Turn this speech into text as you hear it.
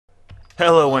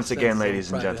Hello Boss once sends again, his own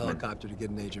ladies and private gentlemen. helicopter to get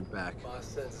an agent back. Boss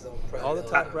sends his own private All the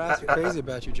top brass are helicopter. crazy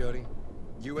about you, Jody.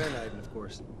 You and Aiden, of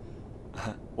course.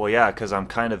 Well, yeah, because I'm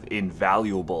kind of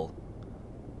invaluable.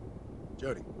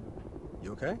 Jody,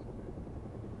 you okay?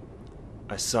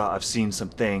 I've seen some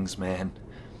things, man.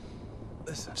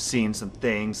 Listen, I've seen some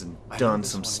things and I know done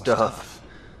this some one was stuff. tough,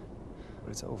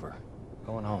 but it's over.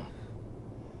 Going home.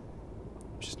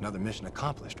 Just another mission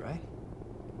accomplished, right?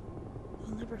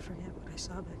 I'll never forget what I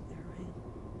saw back there, Ryan.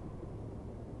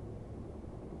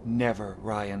 Never,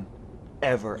 Ryan.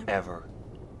 Ever, Never. ever.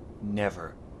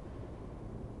 Never.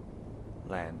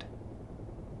 Land.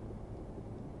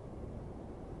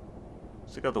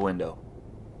 Let's look out the window.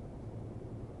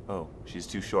 Oh, she's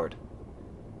too short.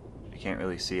 I can't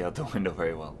really see out the window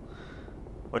very well.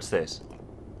 What's this?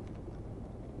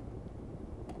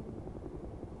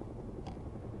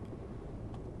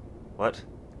 What?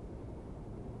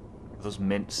 Are those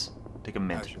mints? Take a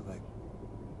mint. How's your leg?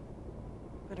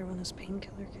 Better when this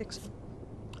painkiller kicks in.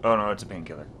 Oh no, it's a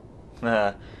painkiller.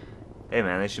 Hey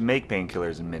man, they should make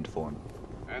painkillers in mint form.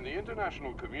 And the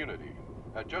international community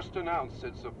had just announced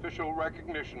its official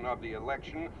recognition of the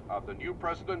election of the new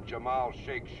president, Jamal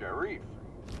Sheikh Sharif.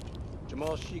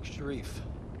 Jamal Sheikh Sharif,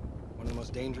 one of the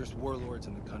most dangerous warlords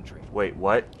in the country. Wait,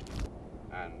 what?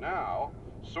 And now,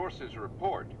 sources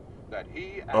report that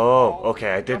he and Oh, all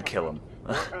okay, I his did kill him.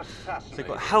 government were It's assassinated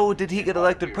like, how did he get in what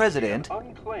elected appears to be president an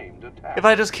unclaimed attack. if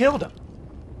I just killed him?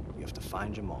 You have to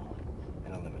find Jamal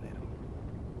and eliminate him.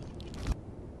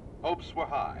 Hopes were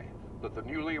high that the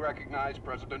newly recognized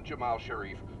President Jamal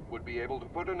Sharif would be able to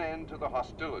put an end to the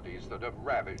hostilities that have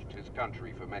ravaged his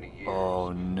country for many years. Oh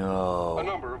A no.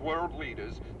 number of world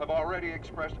leaders have already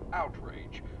expressed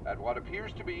outrage at what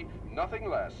appears to be nothing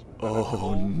less than a Oh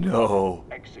cold-blooded no.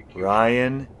 execution.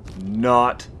 Ryan,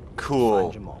 not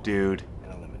cool, Find Jamal dude.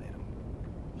 and eliminate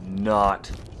him. Not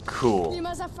cool.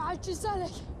 لماذا فعلت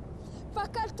ذلك؟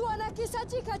 فكرت أنك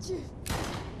ستكتي.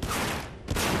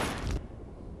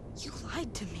 You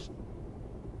lied to me.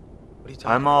 What are you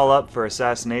talking I'm all up for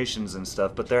assassinations and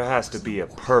stuff, but there has to be a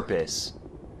purpose.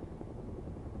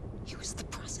 He was the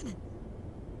president.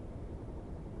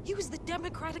 He was the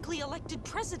democratically elected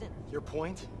president. Your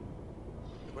point?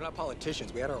 We're not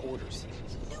politicians. We had our orders.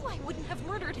 You knew I wouldn't have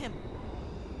murdered him.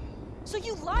 So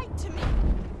you lied to me.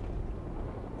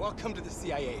 Welcome to the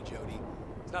CIA, Jody.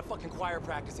 It's not fucking choir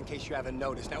practice in case you haven't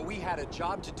noticed. Now, we had a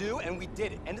job to do, and we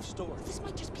did it. End of story. This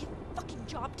might just be a fucking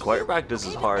job to Choir you, practice okay?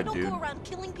 is But hard, I don't dude. go around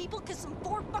killing people because some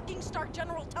 4 fucking star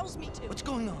general tells me to. What's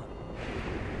going on?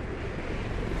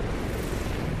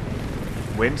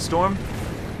 Windstorm?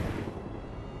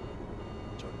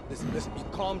 Jody, listen, you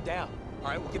calm down. All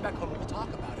right, we'll get back home and we'll talk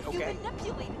about it, okay? You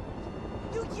manipulated me.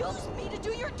 You used me to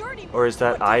do your dirty work. Or is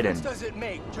that What difference Aiden? does it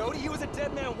make, Jody? He was a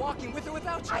dead man walking with or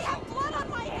without you. I have blood on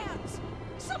my hands.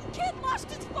 Some kid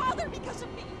lost his father because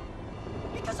of me.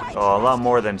 Because I Oh, a lot trusted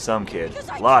more him. than some kids. Because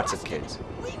I Lots of trusted kids. him.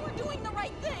 We were doing the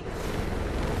right thing.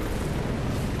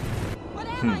 What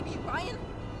am I, you, Ryan?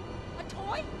 A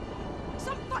toy?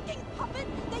 Some fucking puppet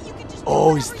that you can just do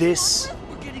Oh, is whatever you this... want with?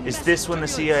 We're getting Is massive this when the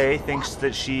turbulence. CIA thinks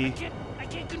that she I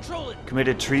can't control it.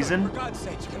 committed For treason? God's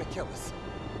sake, you're gonna kill us.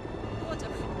 No one's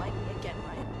ever gonna like me again,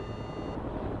 Ryan.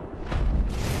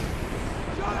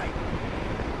 Jody!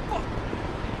 Fuck!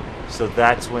 So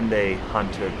that's when they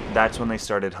hunted. That's when they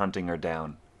started hunting her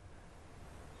down.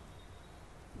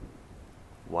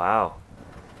 Wow.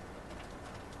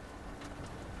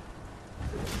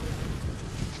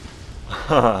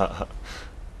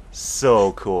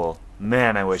 So cool.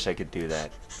 Man, I wish I could do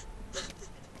that.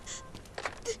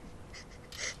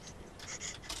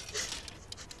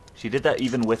 She did that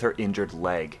even with her injured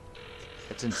leg.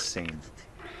 That's insane.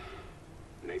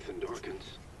 Nathan Dawkins.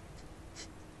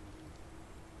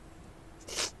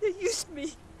 They used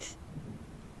me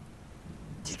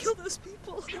to kill those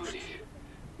people. Jody,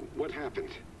 what happened?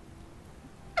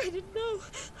 I didn't know.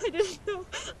 I didn't know.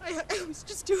 I was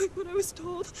just doing what I was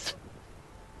told.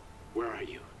 Where are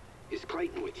you? Is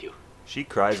Clayton with you? She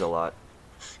cries a lot.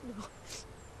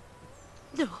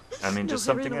 No. I mean, No, just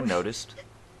I ran something I away. noticed.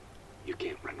 You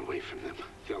can't run away from them.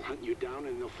 They'll hunt you down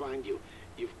and they'll find you.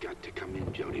 You've got to come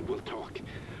in, Jody. We'll talk.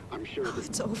 I'm sure No, that...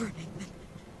 it's over, Nathan.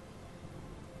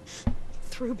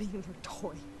 Through being their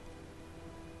toy.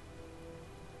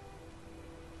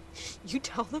 You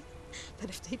tell them that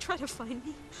if they try to find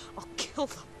me, I'll kill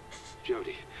them.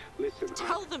 Jody, listen,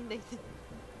 Tell them, Nathan.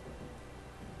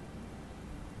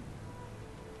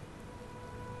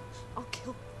 I'll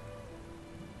kill.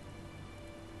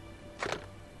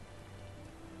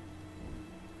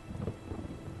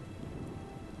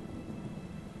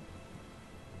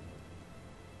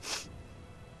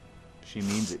 She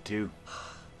means it too.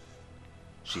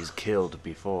 she's killed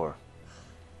before.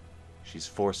 She's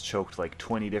force choked like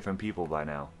 20 different people by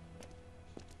now.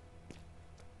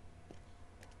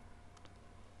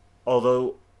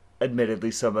 Although,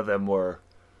 admittedly, some of them were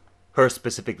her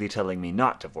specifically telling me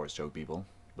not to force choke people.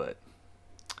 But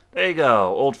there you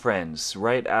go, old friends,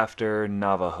 right after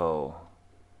Navajo.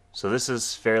 So this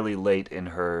is fairly late in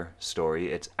her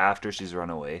story. It's after she's run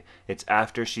away. It's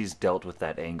after she's dealt with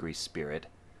that angry spirit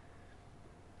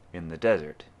in the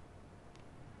desert.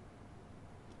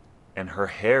 And her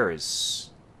hair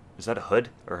is that a hood?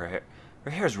 Or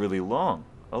her hair's really long.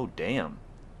 Oh, damn.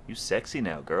 You sexy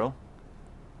now, girl.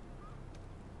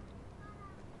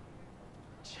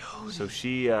 Jody, So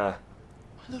she, my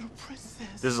little princess.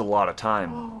 this is a lot of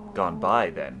time gone by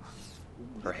then.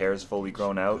 Her hair's fully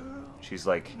grown out. She's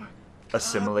like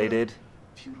assimilated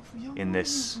in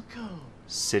this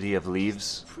city of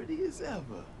leaves. Pretty as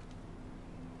ever.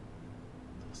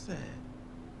 So sad.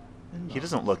 He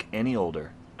doesn't look any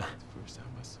older. First time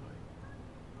I saw you.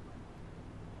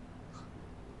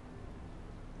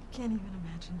 I can't even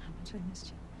imagine how much I missed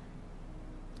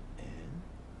you. And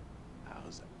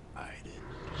how's Aiden?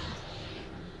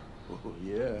 Oh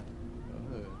yeah.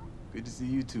 Good to see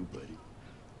you too, buddy.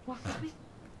 Walk with me.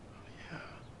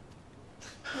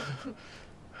 Yeah.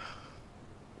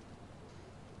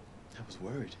 I was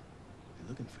worried. They're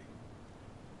looking for you.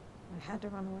 I had to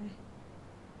run away.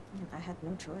 I had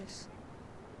no choice.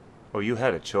 Oh, you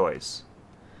had a choice.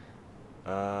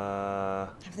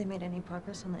 Have they made any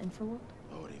progress on the infraworld?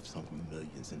 Oh, they've sunk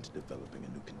millions into developing a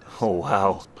new condenser. Oh, wow.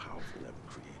 The most powerful ever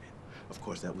created. Of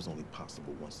course, that was only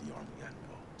possible once the army got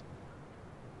involved.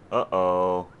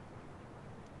 Uh-oh.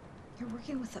 You're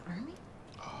working with the army?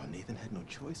 Oh, Nathan had no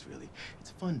choice, really.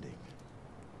 It's funding.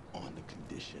 On the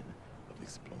condition of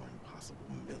exploring possible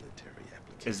military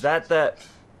applications. Is that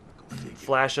Go figure.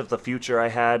 flash of the future I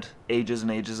had ages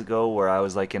and ages ago where I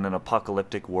was like in an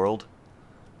apocalyptic world?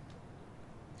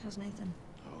 How's Nathan?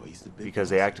 Oh, he's the big Because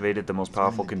they boss. activated the most He's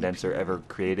running powerful the condenser DPA. ever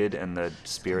created and the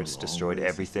It's come a spirits long destroyed way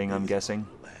since the everything, I'm days of guessing.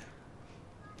 the lab.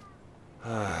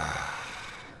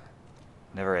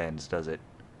 Never ends, does it?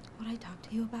 What I talked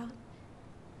to you about?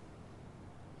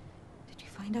 Did you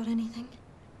find out anything?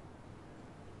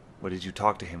 What did you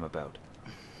talk to him about?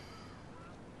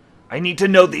 I need to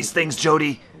know these things,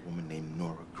 Jody! A woman named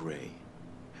Nora Gray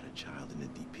had a child in a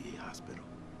DPA hospital.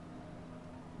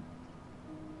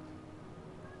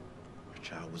 Her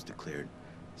child was declared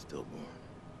stillborn.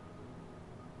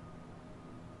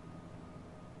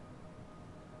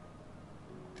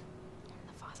 And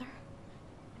the father?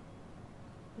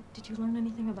 Did you learn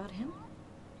anything about him?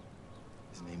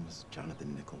 His name was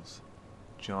Jonathan Nichols.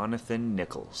 Jonathan He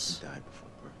Nichols. died before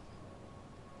birth.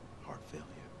 Heart failure.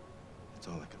 That's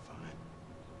all I could find.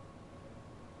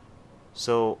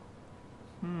 So,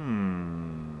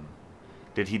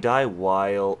 did he die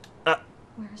while...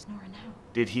 Where is Nora now?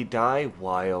 Did he die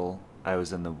while I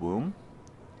was in the womb?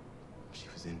 She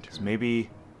was interned. So maybe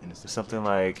in a something psychiatric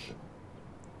like hospital.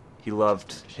 he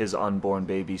loved his unborn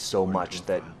baby so According to much her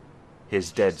that file,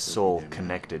 his she dead should still be soul there now.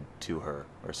 connected to her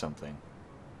or something.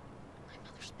 My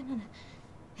mother's been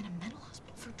in a mental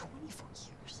hospital for 24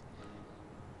 years.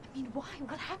 I mean, why?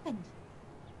 What happened?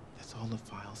 That's all the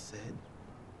file said.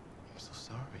 I'm so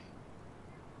sorry.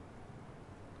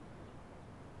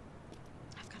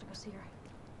 I've got to go see her.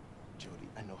 Jody,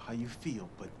 I know how you feel,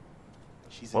 but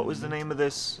she's What in a was the name mental of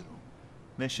this hospital.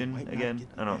 mission Might not again? get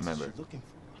the I don't answers remember. you're looking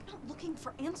for. I'm not looking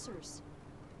for answers.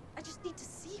 I just need to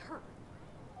see her.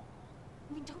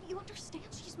 I mean, don't you understand?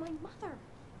 She's my mother.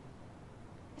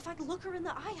 If I could look her in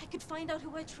the eye, I could find out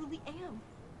who I truly am.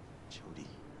 Jody.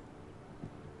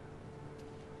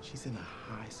 She's in a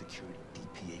high security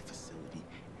DPA facility.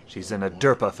 and She's you're in a wanted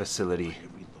DERPA by facility.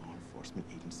 every law enforcement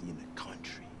agency in the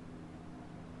country.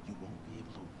 You won't be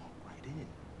able to walk right in.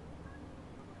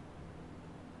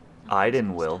 Aiden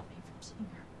Nothing's will. gonna stop me from seeing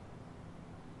her.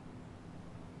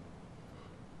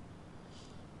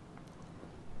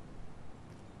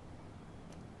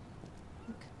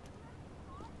 Look.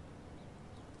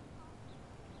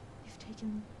 You've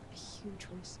taken a huge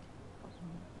risk helping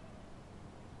me.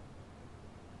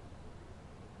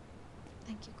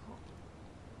 Thank you, Cole.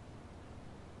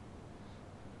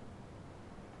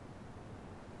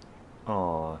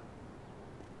 Aw.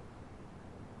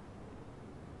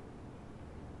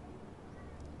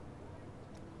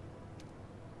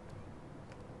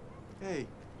 Hey,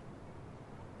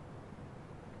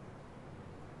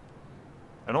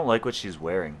 I don't like what she's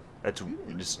wearing. That's you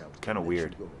didn't just think I was kind of gonna let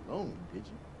weird. you go alone, did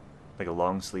you? Like a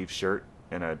long sleeve shirt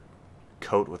and a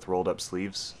coat with rolled up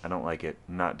sleeves. I don't like it.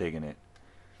 I'm not digging it.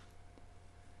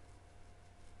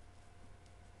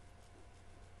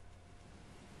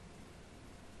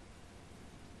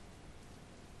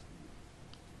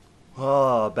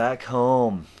 Oh, back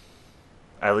home.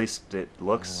 At least it I don't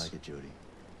looks like it, Jody.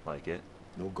 like it.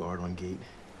 No guard on gate,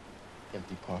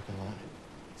 empty parking lot.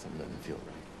 Something doesn't feel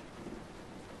right.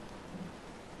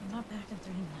 I'm not back in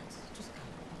 3 minutes. Just go.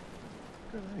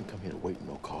 Girl, I didn't come here to wait in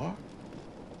no car.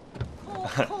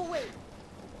 Cole, wait.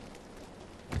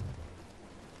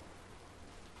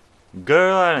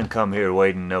 Girl, I didn't come here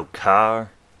waiting no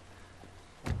car.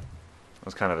 That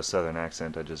was kind of a southern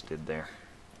accent I just did there.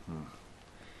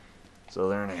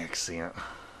 Southern accent.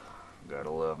 Gotta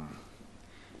love 'em.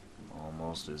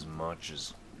 Almost as much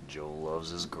as Joe loves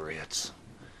his grits.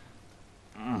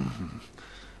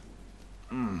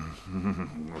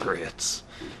 Grits.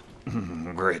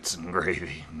 Grits and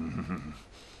gravy.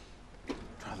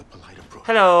 Try the polite approach.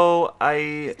 Hello,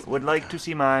 I would like to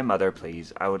see my mother,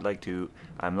 please.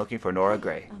 I'm looking for Nora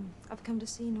Gray. I've come to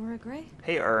see Nora Gray.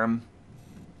 Hey, Erm.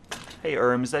 Hey,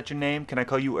 Erm, is that your name? Can I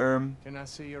call you Erm? Can I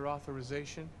see your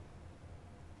authorization?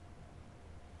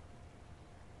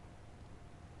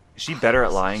 Is she better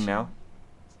at lying now?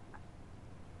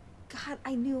 God,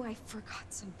 I knew I forgot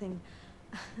something.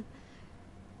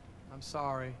 I'm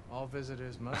sorry. All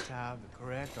visitors must have the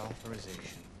correct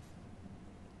authorization.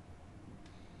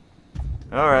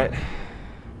 Alright.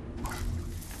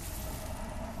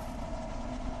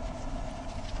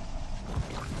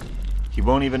 He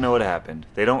won't even know what happened.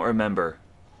 They don't remember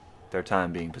their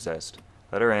time being possessed.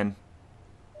 Let her in.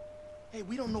 Hey,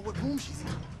 we don't know what room she's in.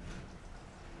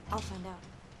 I'll find out.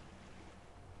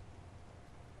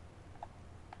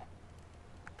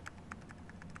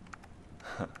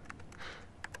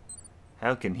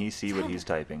 How can he see what he's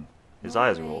typing? His Nora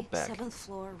eyes are Gray, rolled back. 7th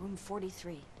floor, room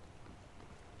 43.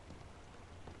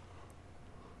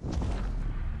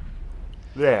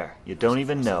 There. You don't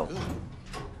even know.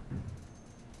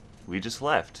 We just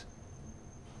left.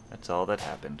 That's all that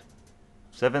happened.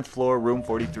 7th floor, room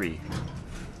 43.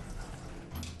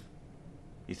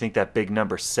 You think that big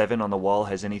number 7 on the wall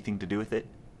has anything to do with it?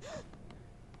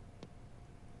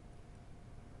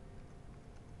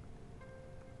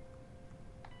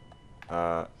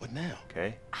 What now?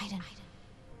 Okay. Aiden,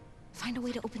 find a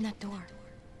way to open that door.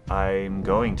 I'm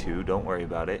going to. Don't worry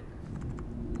about it.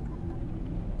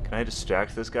 Can I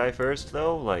distract this guy first,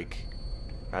 though? Like,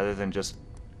 rather than just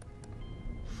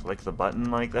flick the button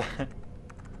like that?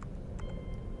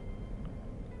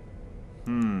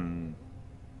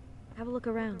 Have a look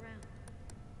around.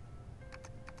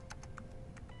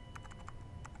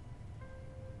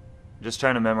 Just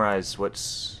trying to memorize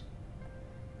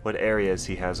what areas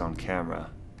he has on camera.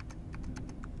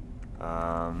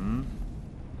 Aiden,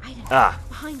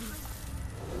 behind you.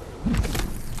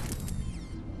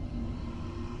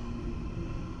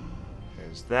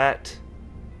 There's that.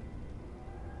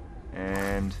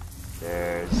 And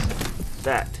there's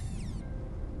that.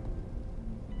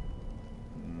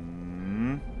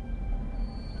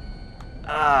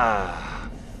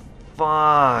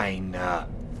 Fine.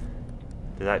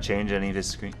 Did that change any of his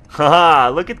screen? Haha,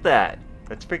 look at that.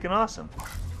 That's freaking awesome.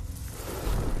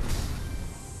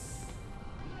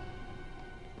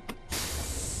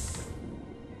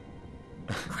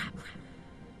 Crap.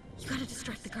 You gotta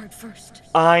distract the guard first.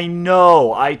 I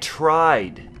know, I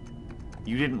tried.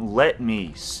 You didn't let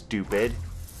me, stupid.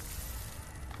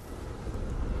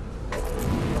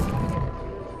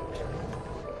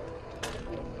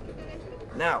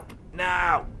 Now,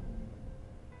 now.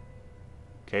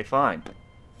 Okay, fine.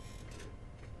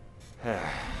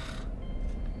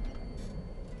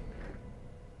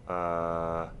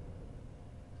 Oh.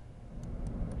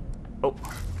 Oh,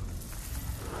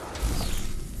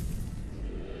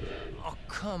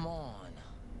 come on.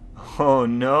 Oh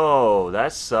no,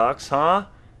 that sucks, huh?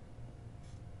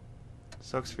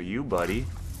 Sucks for you, buddy.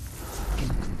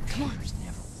 Computers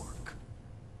never work.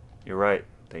 You're right,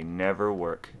 they never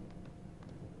work.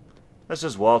 Let's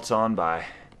just waltz on by.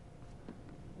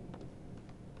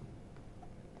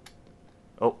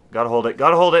 Oh, gotta hold it,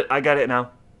 gotta hold it! I got it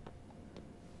now.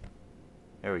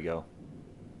 There we go.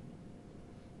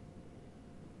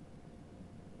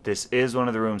 This is one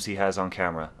of the rooms he has on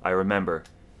camera. I remember.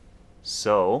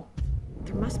 So...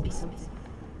 There must be something.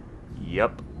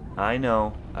 Yep, I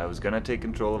know. I was gonna take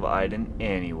control of Aiden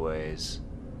anyways.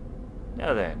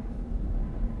 Now then.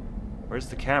 Where's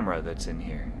the camera that's in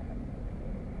here?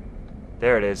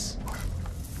 There it is.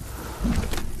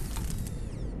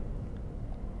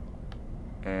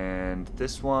 And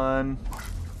this one.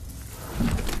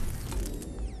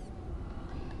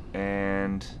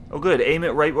 And... oh good, aim it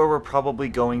right where we're probably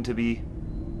going to be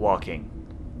walking.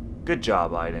 Good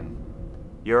job, Aiden.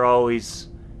 You're always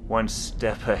one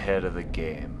step ahead of the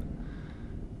game.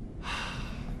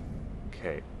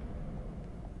 Okay.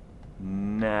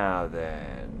 Now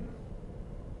then.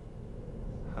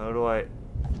 How do I...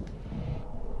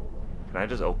 Can I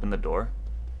just open the door?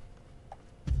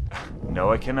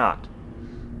 No, I cannot.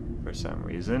 For some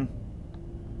reason.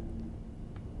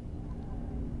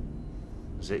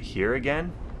 Is it here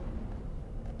again?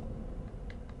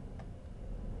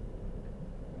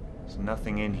 There's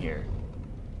nothing in here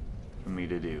for me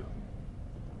to do.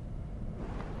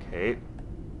 Okay.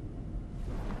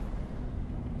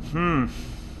 I'm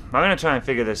gonna try and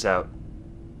figure this out.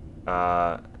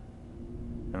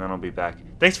 And then I'll be back.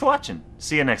 Thanks for watching.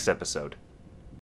 See you next episode.